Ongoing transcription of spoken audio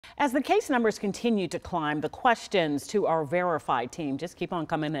As the case numbers continue to climb, the questions to our verified team just keep on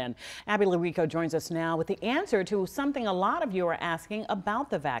coming in. Abby Larico joins us now with the answer to something a lot of you are asking about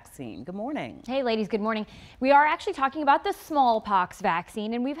the vaccine. Good morning. Hey ladies, good morning. We are actually talking about the smallpox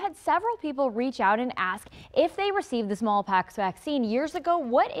vaccine, and we've had several people reach out and ask if they received the smallpox vaccine years ago,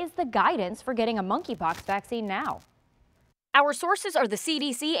 what is the guidance for getting a monkeypox vaccine now? Our sources are the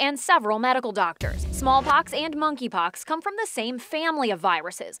CDC and several medical doctors. Smallpox and monkeypox come from the same family of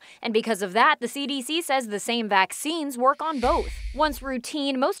viruses, and because of that, the CDC says the same vaccines work on both. Once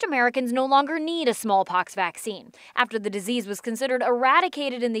routine, most Americans no longer need a smallpox vaccine. After the disease was considered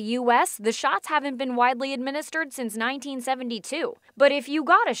eradicated in the U.S., the shots haven't been widely administered since 1972. But if you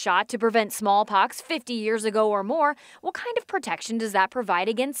got a shot to prevent smallpox 50 years ago or more, what kind of protection does that provide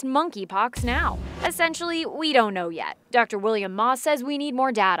against monkeypox now? Essentially, we don't know yet. Dr. William Moss says we need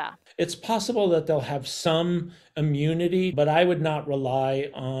more data. It's possible that they'll have some immunity, but I would not rely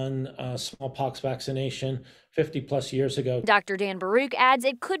on smallpox vaccination 50 plus years ago. Dr. Dan Baruch adds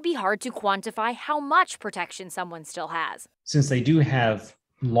it could be hard to quantify how much protection someone still has. Since they do have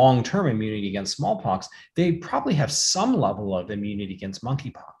long-term immunity against smallpox, they probably have some level of immunity against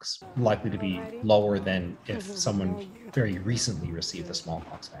monkeypox, likely to be lower than if someone very recently received the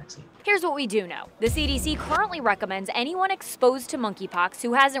smallpox vaccine. Here's what we do know. The CDC currently recommends anyone exposed to monkeypox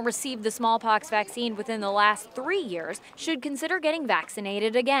who hasn't received the smallpox vaccine within the last 3 years should consider getting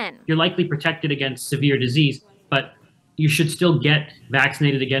vaccinated again. You're likely protected against severe disease, but you should still get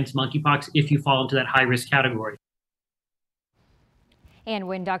vaccinated against monkeypox if you fall into that high-risk category. And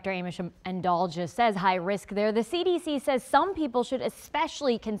when Dr. Amish Andalja says high risk there, the CDC says some people should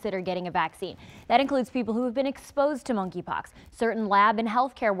especially consider getting a vaccine. That includes people who have been exposed to monkeypox, certain lab and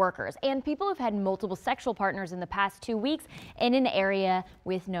healthcare workers, and people who've had multiple sexual partners in the past 2 weeks in an area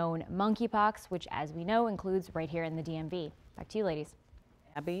with known monkeypox, which, as we know, includes right here in the DMV. Back to you, ladies.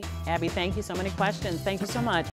 Abby, thank you. So many questions. Thank you so much.